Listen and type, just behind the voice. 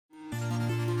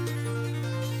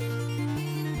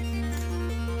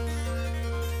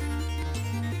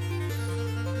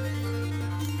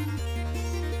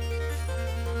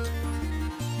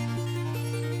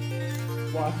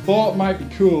what I thought might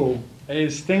be cool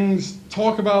is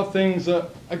talk about things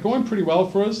that are going pretty well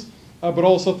for us, but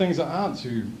also things that aren't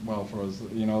too well for us.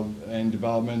 You know, in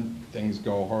development, things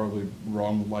go horribly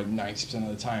wrong like 90%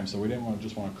 of the time, so we didn't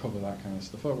just want to cover that kind of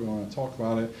stuff up. We want to talk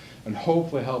about it and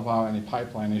hopefully help out any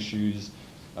pipeline issues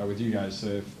with you guys.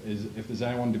 So if there's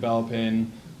anyone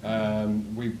developing,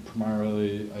 we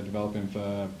primarily are developing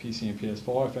for PC and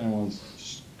PS4. If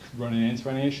anyone's running into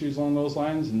any issues along those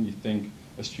lines and you think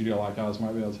a studio like ours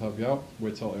might be able to help you out,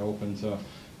 we're totally open to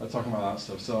talking about that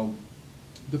stuff. So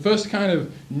the first kind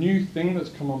of new thing that's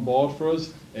come on board for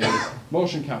us is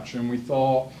motion capture, and we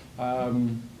thought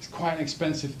it's quite an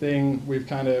expensive thing. We've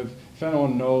kind of, if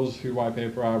anyone knows who White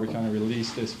Paper are, we kind of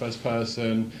released this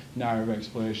first-person narrative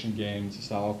exploration game to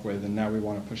start off with, and now we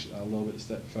want to push it a little bit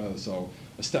step further. So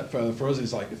a step further for us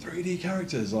is like the 3D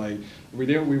characters. Like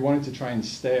we wanted to try and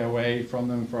stay away from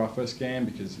them for our first game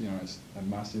because it's a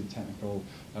massive technical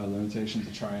limitation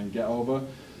to try and get over.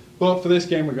 But for this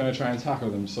game, we're going to try and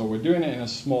tackle them. So we're doing it in a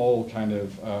small kind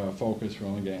of focus. We're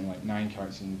only getting like 9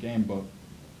 characters in the game, but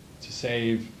to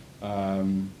save a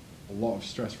lot of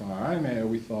stress from our animator,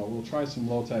 we thought we'll try some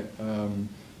low-tech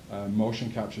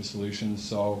motion capture solutions.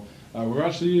 So we're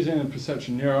actually using a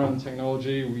perception neuron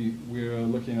technology. We were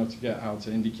lucky enough to get out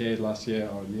to Indiecade last year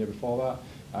or the year before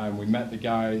that. We met the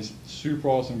guys, super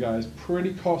awesome guys,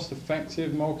 pretty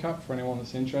cost-effective mocap for anyone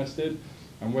that's interested.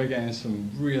 And we're getting some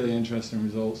really interesting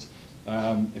results.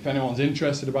 If anyone's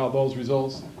interested about those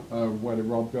results, where did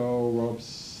Rob go?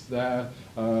 Rob's there.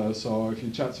 So if you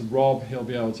chat to Rob, he'll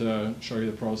be able to show you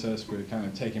the process. We're kind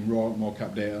of taking raw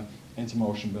mocap data into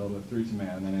Motion Builder, through to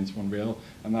Maya, and then into Unreal,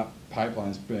 and that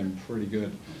pipeline's been pretty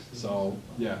good. So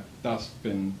yeah, that's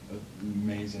been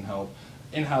amazing help.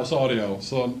 In-house audio,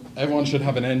 so everyone should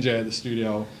have an NJ at the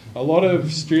studio. A lot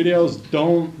of studios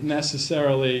don't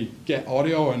necessarily get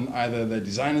audio, and either the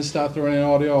designers start throwing in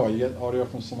audio, or you get audio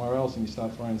from somewhere else and you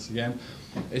start throwing this again.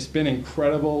 It's been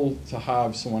incredible to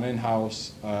have someone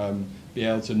in-house be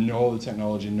able to know the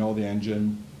technology, know the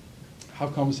engine,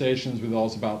 have conversations with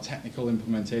us about technical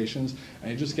implementations,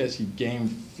 and it just gets your game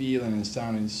feeling and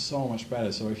sounding so much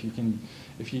better. So if you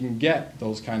can get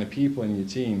those kind of people in your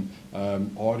team,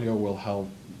 audio will help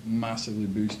massively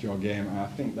boost your game, and I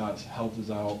think that's helped us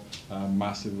out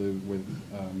massively with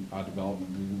our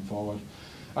development moving forward.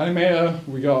 Animator,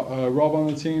 we got Rob on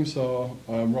the team, so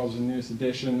Rob's the newest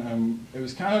addition, and it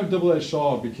was kind of a double-edged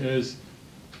sword because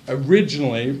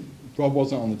originally Rob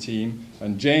wasn't on the team,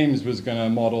 and James was going to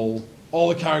model all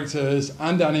the characters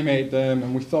and animate them,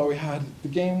 and we thought we had the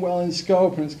game well in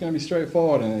scope and it's going to be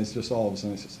straightforward, and it's just all of a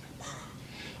sudden it's just like,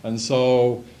 and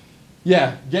so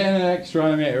yeah, getting an extra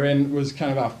animator in was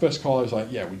kind of our first call. It was like,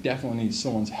 yeah, we definitely need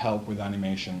someone to help with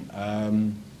animation,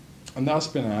 and that's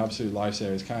been an absolute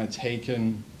lifesaver. It's kind of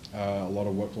taken a lot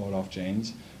of workload off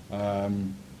James,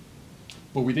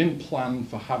 but we didn't plan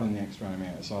for having the extra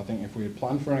animator. So I think if we had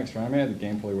planned for an extra animator, the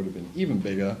game probably would have been even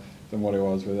bigger than what it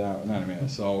was without an animator.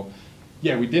 So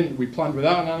yeah, we planned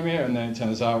without an animator, and then it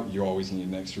turns out you always need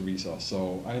an extra resource.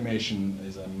 So animation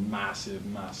is a massive,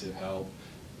 massive help.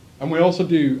 And we also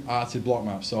do arted block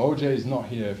maps. So OJ is not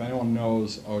here. If anyone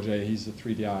knows OJ, he's the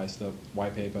 3D artist of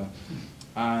White Paper.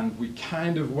 And we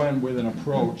kind of went with an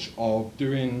approach of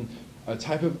doing a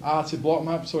type of arted block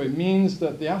map. So it means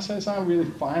that the assets aren't really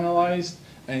finalized,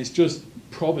 and it's just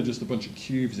probably just a bunch of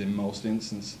cubes in most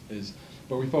instances.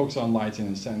 But we focus on lighting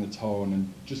and setting the tone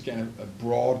and just getting a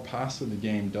broad pass of the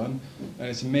game done. And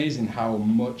it's amazing how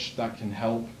much that can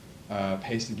help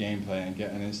pace the gameplay and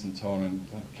get an instant tone and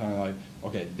kind of like,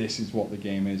 okay, this is what the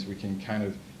game is. We can kind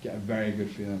of get a very good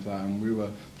feeling for that. And we were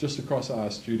just across at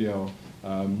our studio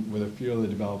with a few other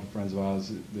developer friends of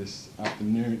ours this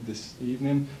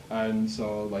evening, and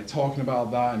so like talking about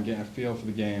that and getting a feel for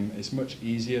the game, it's much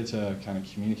easier to kind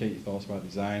of communicate your thoughts about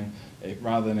design,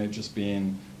 rather than it just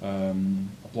being a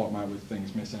block map with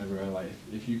things missing everywhere. Like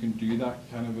if you can do that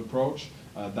kind of approach,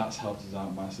 that's helped us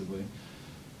out massively.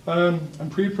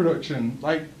 And pre-production,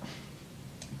 like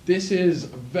this is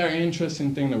a very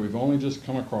interesting thing that we've only just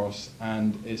come across,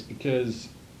 and it's because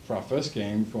for our first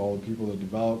game, for all the people that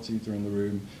developed Ether in the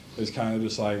Room, it was kind of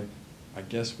just like, I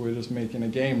guess we're just making a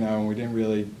game now, and we didn't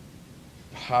really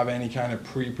have any kind of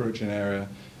pre-production area,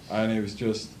 and it was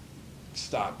just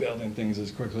start building things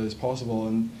as quickly as possible.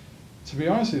 And to be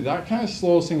honest with you, that kind of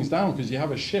slows things down because you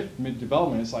have a shift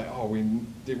mid-development. It's like, oh, we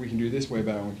can do this way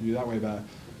better, and we can do that way better.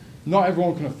 Not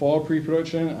everyone can afford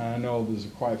pre-production, and I know there's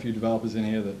quite a few developers in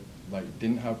here that like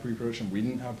didn't have pre-production. We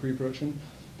didn't have pre-production,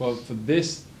 but for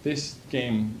this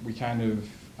game, we kind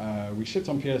of we shipped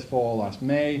on PS4 last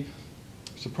May.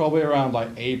 So probably around like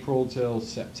April till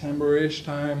September-ish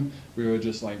time, we were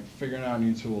just like figuring out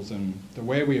new tools. And the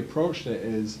way we approached it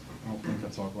is, I don't think I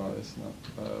talk about this.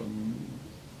 No.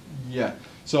 Yeah.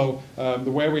 So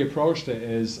the way we approached it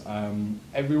is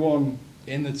everyone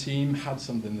in the team had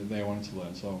something that they wanted to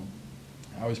learn. So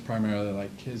I was primarily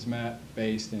like Kismet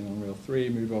based in Unreal 3,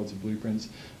 moved over to Blueprints,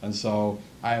 and so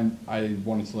I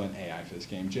wanted to learn AI for this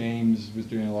game. James was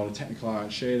doing a lot of technical art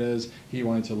shaders. He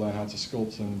wanted to learn how to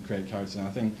sculpt and create characters. And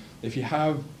I think if you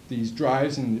have these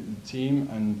drives in the team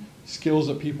and skills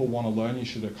that people want to learn, you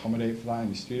should accommodate for that in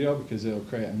your studio, because it'll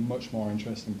create a much more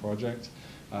interesting project.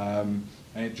 And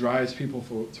it drives people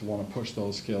to want to push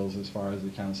those skills as far as they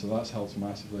can, so that's helped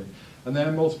massively. And then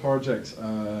in most projects,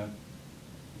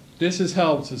 this has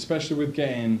helped, especially with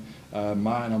getting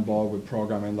Martin on board with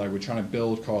programming. Like, we're trying to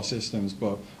build core systems,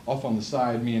 but off on the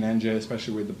side, me and NJ,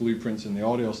 especially with the blueprints and the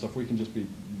audio stuff, we can just be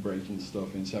breaking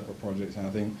stuff in separate projects. And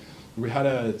I think we had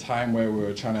a time where we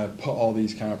were trying to put all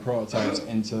these kind of prototypes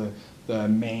into the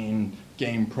main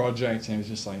game project, and it was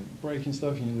just like breaking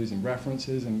stuff and you're losing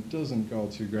references and it doesn't go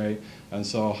too great. And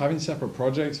so having separate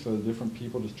projects for the different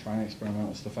people just trying to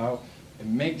experiment stuff out, it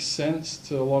makes sense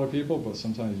to a lot of people, but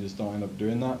sometimes you just don't end up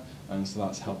doing that, and so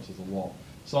that's helped us a lot.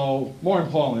 So more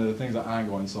importantly, the things that aren't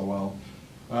going so well,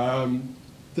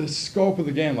 the scope of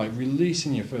the game, like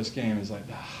releasing your first game, is like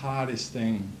the hardest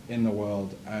thing in the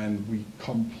world, and we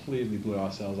completely blew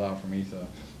ourselves out from Ether.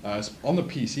 On the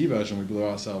PC version, we blew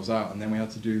ourselves out, and then we had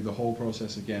to do the whole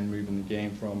process again, moving the game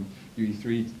from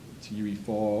UE3 to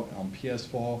UE4 on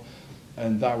PS4,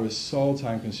 and that was so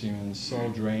time-consuming and so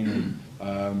draining.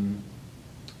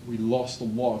 We lost a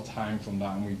lot of time from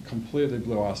that, and we completely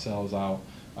blew ourselves out.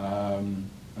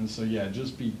 And so yeah,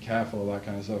 just be careful of that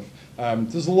kind of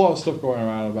stuff. There's a lot of stuff going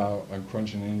around about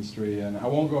crunching the industry, and I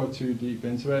won't go too deep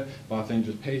into it, but I think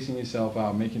just pacing yourself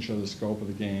out, making sure the scope of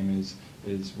the game is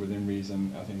within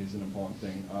reason, I think is an important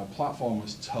thing. Platform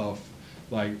was tough.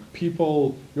 Like,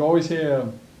 people, you always hear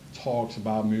talks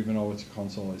about moving over to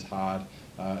console is hard,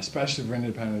 especially for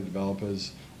independent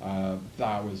developers.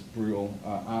 That was brutal,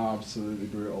 absolutely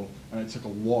brutal, and it took a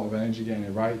lot of energy getting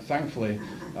it right. Thankfully,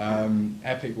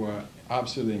 Epic were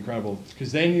absolutely incredible,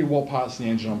 because they knew what parts of the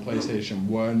engine on PlayStation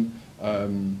weren't,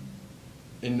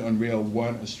 in Unreal,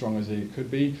 weren't as strong as they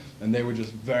could be, and they were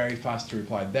just very fast to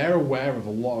reply. They're aware of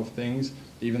a lot of things,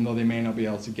 even though they may not be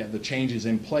able to get the changes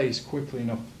in place quickly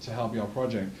enough to help your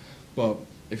project. But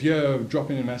if you're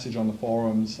dropping a message on the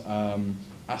forums,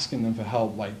 asking them for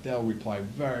help, like, they'll reply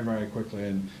very, very quickly.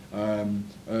 And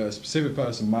a specific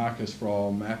person, Marcus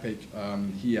from Epic,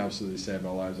 he absolutely saved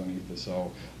our lives on Ether.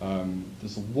 So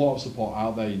there's a lot of support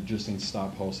out there. You just need to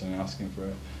start posting and asking for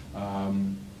it.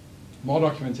 More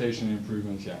documentation and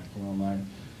improvements, yeah, coming online.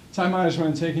 Time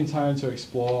management, taking time to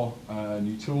explore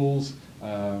new tools.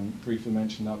 Briefly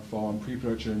mentioned that before. On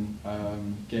pre-production,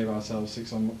 gave ourselves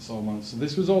 6 or so months. So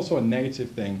this was also a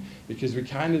negative thing, because we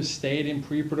kind of stayed in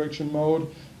pre-production mode,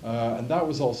 and that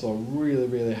was also a really,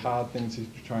 really hard thing to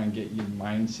try and get your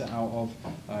mindset out of.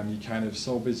 You're kind of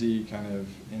so busy, kind of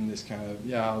in this kind of,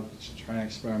 yeah, I'll just try and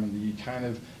experiment, that you kind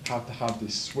of have to have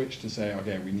this switch to say,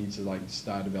 okay, we need to like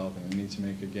start developing, we need to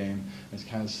make a game. It's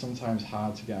kind of sometimes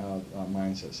hard to get out of that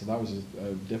mindset. So that was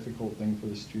a difficult thing for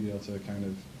the studio to kind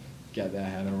of get their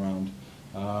head around.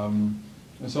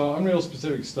 And so Unreal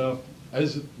specific stuff,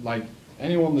 as like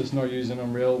anyone that's not using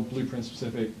Unreal, Blueprint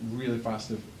specific, really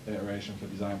fast iteration for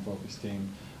design focused team.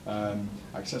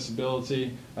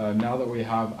 Accessibility, now that we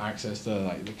have access to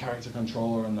like the character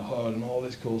controller and the HUD and all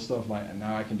this cool stuff, like, and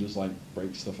now I can just like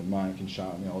break stuff and Mike can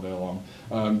shout at me all day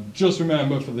long. Just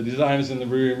remember, for the designers in the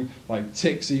room, like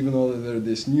ticks, even though they're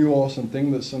this new awesome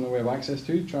thing that's something we have access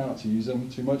to, try not to use them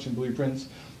too much in Blueprints.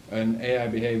 And AI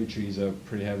behavior trees are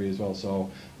pretty heavy as well. So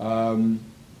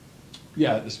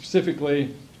yeah,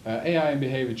 specifically AI and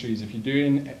behavior trees.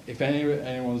 If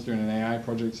anyone's doing an AI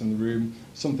project in the room,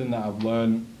 something that I've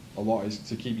learned a lot is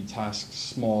to keep your tasks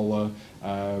smaller.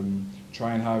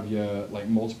 Try and have your like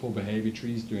multiple behavior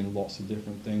trees doing lots of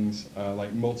different things,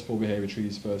 like multiple behavior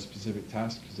trees for a specific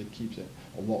task, because it keeps it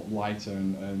a lot lighter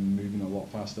and moving a lot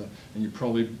faster. And you're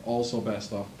probably also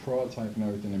best off prototyping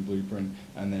everything in Blueprint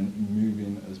and then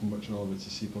moving as much over to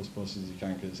C++ as you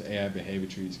can, because AI behavior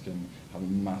trees can have a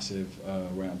massive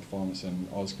weight on performance, and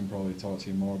Oz can probably talk to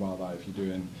you more about that if you're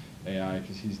doing AI,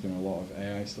 because he's doing a lot of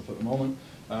AI stuff at the moment.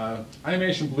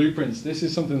 Animation blueprints, this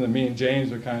is something that me and James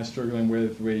were kind of struggling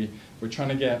with. We're trying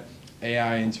to get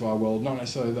AI into our world, not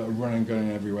necessarily that are running and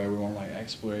gunning everywhere. We want like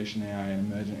exploration AI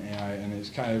and emergent AI, and it's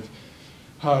kind of,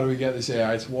 how do we get this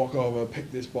AI to walk over,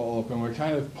 pick this bottle up? And we're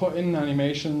kind of putting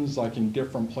animations like in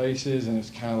different places, and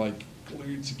it's kind of like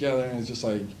glued together, and it's just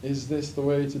like, is this the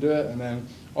way to do it? And then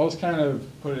I was kind of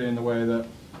put it in the way that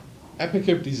Epic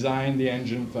have designed the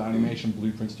engine for animation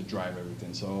blueprints to drive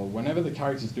everything. So whenever the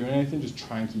character's doing anything, just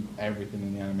try and keep everything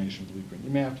in the animation blueprint. You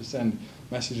may have to send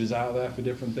messages out there for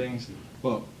different things,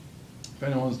 but if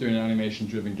anyone's doing an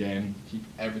animation-driven game, keep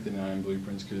everything in anim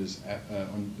blueprints, because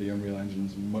the Unreal Engine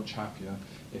is much happier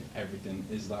if everything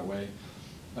is that way.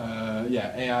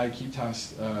 Yeah, AI, keep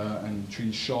tasks and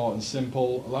trees short and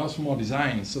simple, allows for more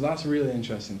design. So that's a really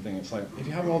interesting thing. It's like, if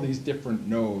you have all these different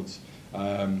nodes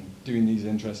doing these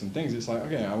interesting things, it's like,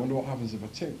 okay, I wonder what happens if I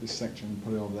take this section and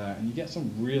put it over there, and you get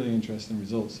some really interesting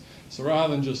results. So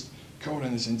rather than just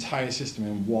coding this entire system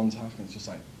in one task, and it's just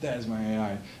like, there's my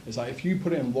AI. It's like, if you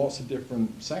put it in lots of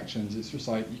different sections, it's just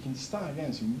like, you can start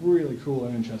getting some really cool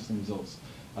and interesting results.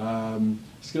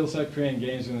 Skill set, creating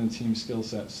games within the team skill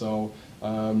set. So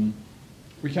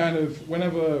we kind of,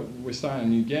 whenever we're starting a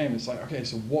new game, it's like, okay,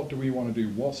 so what do we want to do?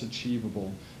 What's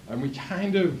achievable? And we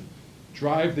kind of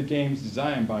drive the game's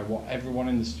design by what everyone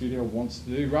in the studio wants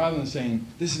to do, rather than saying,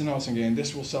 this is an awesome game,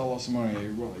 this will sell lots of money,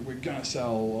 we're going to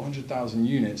sell 100,000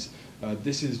 units,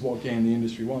 this is what game the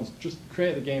industry wants. Just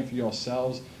create the game for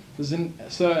yourselves. There's a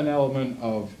certain element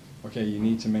of, okay, you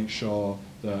need to make sure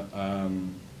that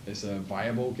it's a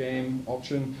viable game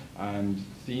option, and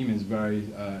theme is very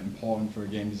important for a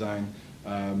game design.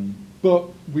 But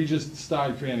we just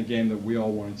started creating a game that we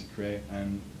all wanted to create,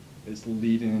 and it's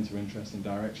leading into interesting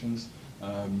directions.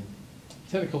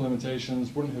 Technical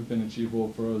limitations wouldn't have been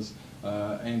achievable for us.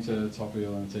 Aim to the top of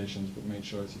your limitations, but make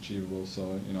sure it's achievable.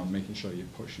 So, you know, making sure you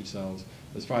push yourselves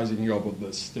as far as you can go, but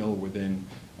that's still within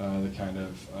the kind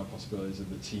of possibilities of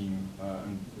the team.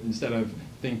 And instead of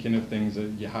thinking of things that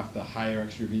you have to hire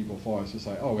extra people for, it's just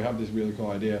like, oh, we have this really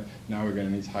cool idea, now we're going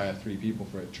to need to hire 3 people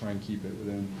for it. Try and keep it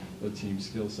within the team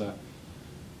skill set.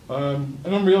 And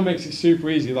Unreal makes it super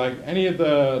easy. Like, any of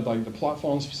the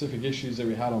platform-specific issues that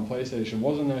we had on PlayStation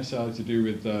wasn't necessarily to do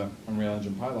with the Unreal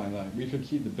Engine pipeline. Like, we could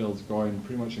keep the builds going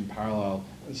pretty much in parallel,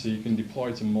 so you can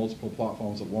deploy to multiple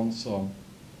platforms at once. So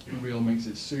Unreal makes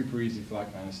it super easy for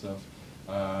that kind of stuff.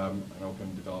 And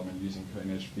open development using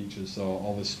cutting-edge features. So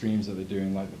all the streams that they're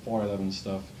doing, like the 411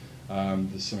 stuff,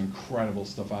 there's some incredible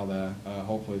stuff out there.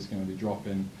 Hopefully it's going to be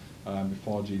dropping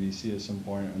before GDC at some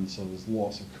point, and so there's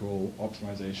lots of cool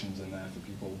optimizations in there for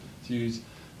people to use.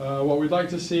 What we'd like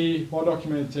to see, more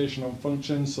documentation on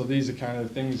functions. So these are kind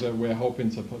of things that we're hoping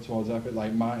to put towards Epic.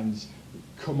 Like, Martin's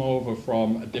come over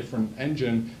from a different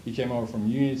engine. He came over from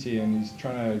Unity, and he's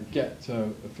trying to get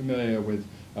familiar with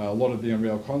a lot of the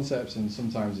Unreal concepts, and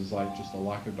sometimes there's like just a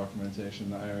lack of documentation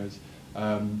in that areas.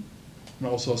 And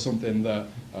also something that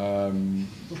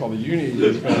probably Unity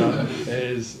does better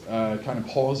is kind of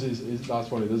pauses, that's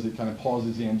what it does, it kind of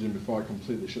pauses the engine before it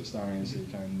completely shuts down, and so you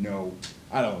kind of know,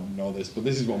 I don't know this, but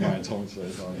this is what Martin told me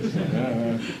today,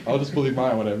 so I'll just believe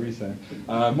Martin, whatever he's saying.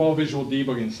 More visual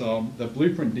debugging, so the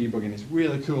blueprint debugging is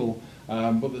really cool,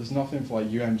 but there's nothing for like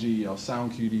UMG or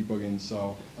sound cue debugging,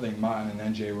 so I think Martin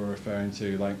and NJ were referring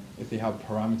to, like, if they have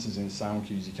parameters in sound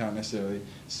cues, you can't necessarily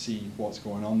see what's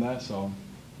going on there, so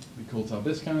it'd be cool to have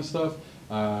this kind of stuff,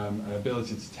 an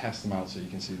ability to test them out so you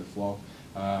can see the flow,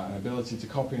 an ability to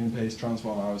copy and paste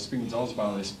transform. I was speaking to us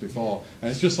about this before,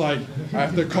 and it's just like, I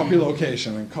have to copy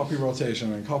location and copy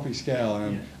rotation and copy scale,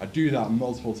 and I do that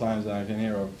multiple times, and I can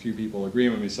hear a few people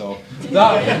agreeing with me, so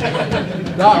that would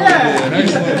be an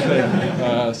excellent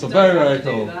thing. So very, very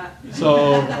cool.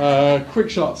 So quick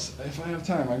shots, if I have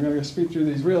time, I'm going to speed through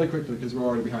these really quickly because we're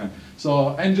already behind.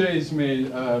 So NJ's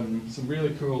made some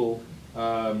really cool.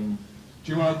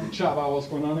 Do you want to chat about what's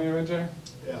going on here, NJ?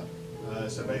 Yeah.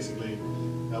 So basically,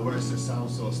 where it says sound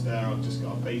source there, I've just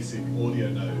got a basic audio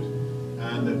node,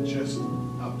 and they've just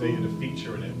updated a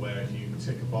feature in it where if you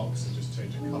tick a box and just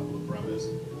change a couple of parameters,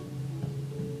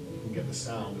 you can get the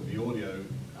sound of the audio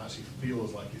actually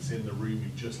feels like it's in the room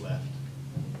you've just left,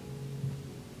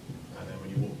 and then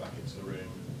when you walk back into the room.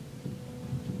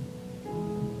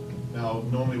 Now,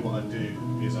 normally what I do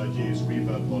is I use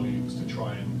reverb volumes to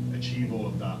try and achieve all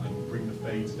of that and bring the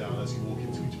fades down as you walk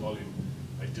into each volume.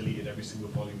 I deleted every single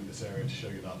volume in this area to show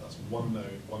you that. That's one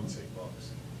node, one tick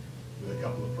box, with a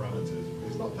couple of parameters.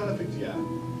 It's not perfect yet,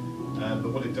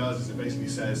 but what it does is it basically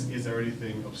says, is there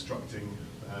anything obstructing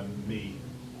me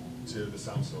to the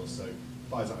sound source? So it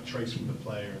fires out a trace from the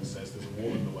player and says there's a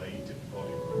wall in the way, you dip the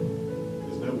volume.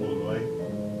 There's no wall in the way.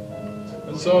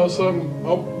 And so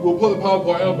we'll put the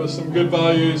PowerPoint up with some good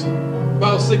values.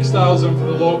 About 6,000 for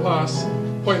the low pass,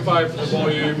 0.5 for the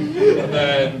volume, and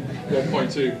then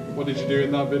 1.2. What did you do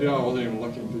in that video? I wasn't even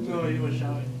looking. No, you were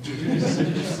shouting.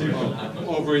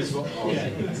 Over his. Yeah,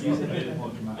 use it a bit more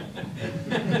dramatic.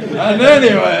 And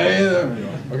anyway, there we go.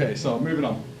 Okay, Okay, so moving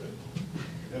on.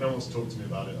 If no one wants to talk to me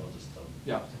about it, I'll just tell them.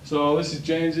 Yeah, so this is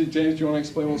James. James, do you want to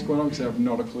explain what's going on? Because I have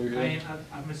not a clue here. I mean,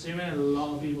 I'm assuming a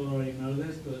lot of people already know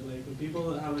this, but like for people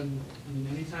that haven't, I mean,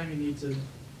 anytime you need to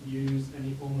use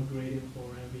any form of gradient for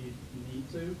whatever you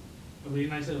need to, a really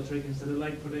nice little trick, instead of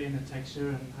like putting in a texture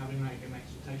and having like an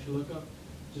extra texture lookup,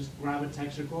 just grab a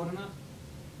texture coordinate,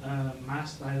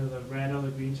 mask either the red or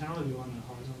the green channel if you want a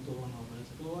horizontal one or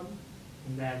vertical one,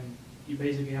 and then you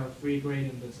basically have a free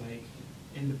gradient that's like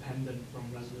independent from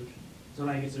resolution. So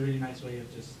like it's a really nice way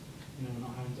of just, you know,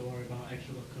 not having to worry about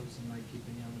extra lookups and like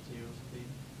keeping your materials clean.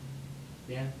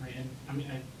 Yeah, like, and I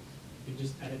mean, you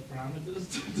just edit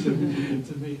parameters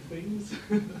to make things.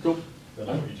 Cool. I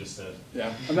like what you just said.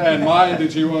 Yeah. And then Martin,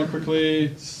 did you want to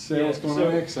quickly say what's going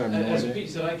on next?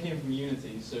 So I came from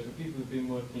Unity, so for people who've been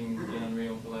working in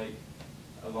Unreal for like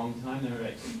a long time, they're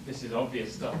like, this is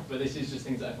obvious stuff, but this is just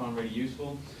things that I found really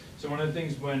useful. So one of the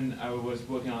things when I was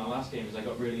working on our last game is I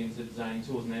got really into designing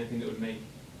tools and anything that would make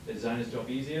the designer's job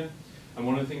easier. And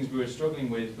one of the things we were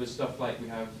struggling with was stuff like we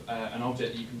have an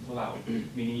object that you can pull out,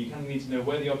 meaning you kind of need to know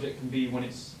where the object can be when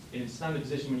it's in its standard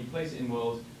position when you place it in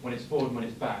world, when it's forward, when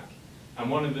it's back. And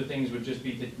one of the things would just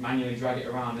be to manually drag it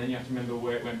around, and then you have to remember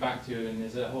where it went back to, and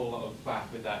there's a whole lot of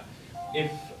faff with that. If,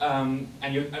 and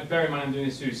bear in mind I'm doing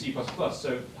this through C++,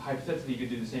 so hypothetically you could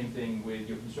do the same thing with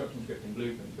your construction script in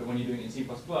Blueprint, but when you're doing it in C++,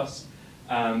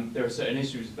 there are certain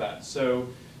issues with that. So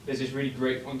there's this really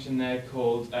great function there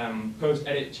called post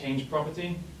edit change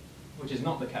property, which is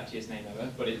not the catchiest name ever,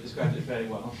 but it describes it fairly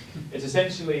well. It's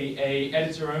essentially a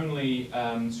editor-only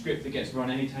script that gets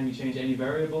run anytime you change any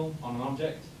variable on an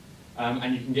object.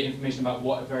 And you can get information about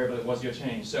what variable it was you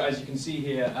changed. So as you can see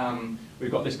here,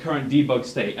 we've got this current debug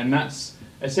state, and that's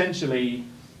essentially,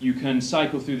 you can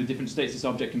cycle through the different states this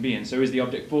object can be in. So is the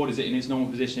object forward, is it in its normal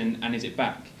position, and is it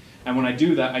back? And when I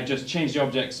do that, I just change the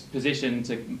object's position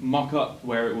to mock up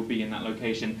where it would be in that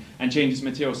location, and change its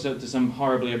material to some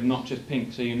horribly obnoxious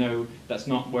pink, so you know that's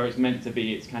not where it's meant to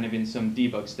be, it's kind of in some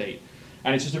debug state.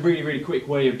 And it's just a really, really quick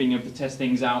way of being able to test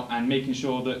things out and making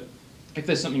sure that if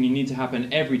there's something you need to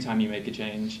happen every time you make a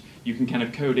change, you can kind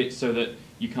of code it so that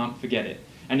you can't forget it.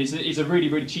 And it's a really,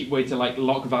 really cheap way to like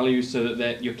lock values so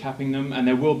that you're capping them, and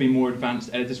there will be more advanced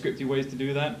editor scripty ways to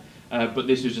do that, but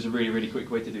this was just a really, really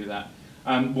quick way to do that.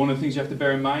 One of the things you have to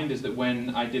bear in mind is that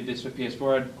when I did this for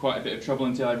PS4, I had quite a bit of trouble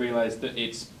until I realized that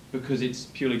it's, because it's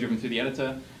purely driven through the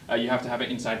editor, you have to have it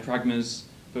inside pragmas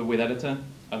with editor,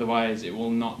 otherwise it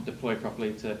will not deploy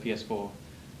properly to PS4.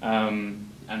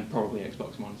 And probably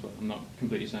Xbox One as well. I'm not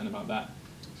completely certain about that.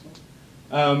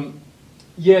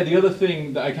 Yeah, the other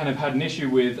thing that I kind of had an issue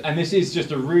with, and this is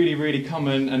just a really, really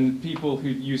common, and people who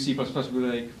use C++ will be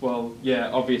like, well,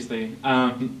 yeah, obviously.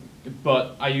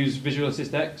 But I use Visual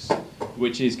Assist X,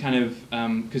 which is kind of,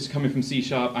 because coming from C#,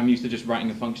 I'm used to just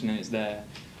writing a function and it's there.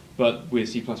 But with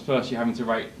C++, you're having to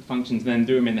write functions, then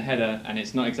do them in the header, and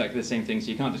it's not exactly the same thing,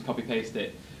 so you can't just copy-paste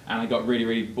it. And I got really,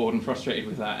 really bored and frustrated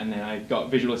with that. And then I got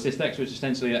Visual Assist X, which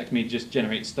essentially lets me just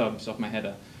generate stubs off my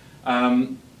header.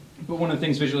 But one of the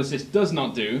things Visual Assist does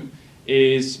not do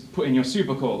is put in your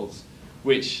supercalls,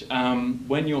 which,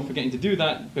 when you're forgetting to do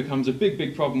that, becomes a big,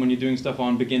 big problem when you're doing stuff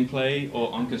on begin play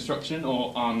or on construction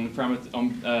or on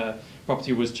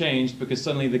property was changed, because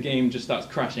suddenly the game just starts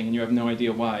crashing and you have no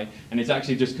idea why. And it's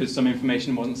actually just because some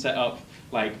information wasn't set up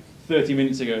like 30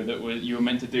 minutes ago that you were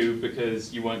meant to do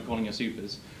because you weren't calling your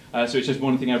supers. So it's just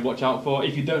one thing I'd watch out for.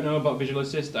 If you don't know about Visual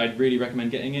Assist, I'd really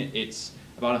recommend getting it. It's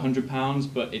about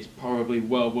 £100, but it's probably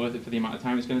well worth it for the amount of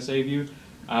time it's going to save you.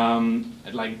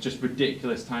 Like just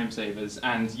ridiculous time savers.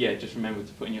 And yeah, just remember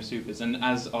to put in your supers. And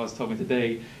as Oz told me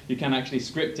today, you can actually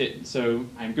script it. So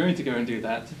I'm going to go and do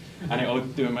that, and it'll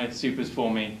do my supers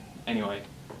for me anyway.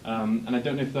 And I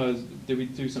don't know if that was, did we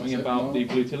do something about the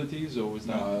blue utilities, or was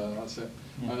that? No, that's it.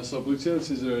 So blue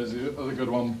utilities is a good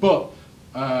one, but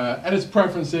editor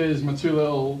preferences, my 2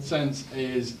 little cents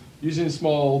is using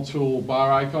small toolbar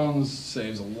icons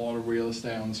saves a lot of real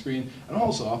estate on the screen. And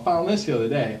also, I found this the other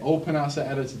day, open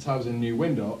asset editor tabs in a new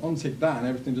window, untick that and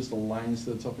everything just aligns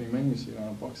to the top of your menu so you don't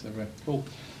have boxes everywhere. Cool.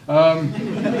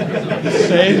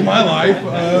 Saved my life.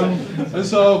 And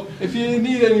so, if you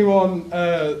need anyone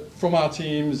from our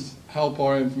teams, help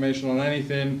or information on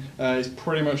anything, it's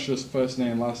pretty much just first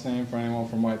name, last name for anyone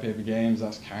from White Paper Games.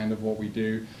 That's kind of what we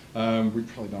do. We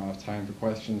probably don't have time for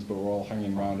questions, but we're all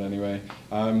hanging around anyway.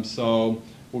 So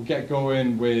we'll get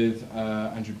going with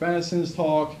Andrew Bennison's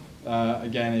talk.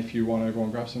 Again, if you want to go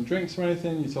and grab some drinks or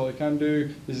anything, you totally can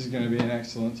do. This is going to be an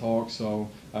excellent talk. So,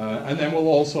 and then we'll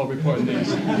also be putting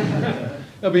these.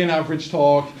 it'll be an average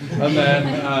talk, and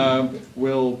then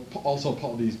we'll also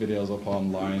put these videos up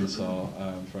online, so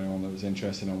for anyone that was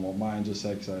interested in what Martin just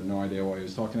said, because I had no idea what he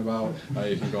was talking about,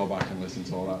 you can go back and listen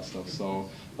to all that stuff. So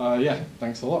yeah,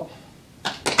 thanks a lot.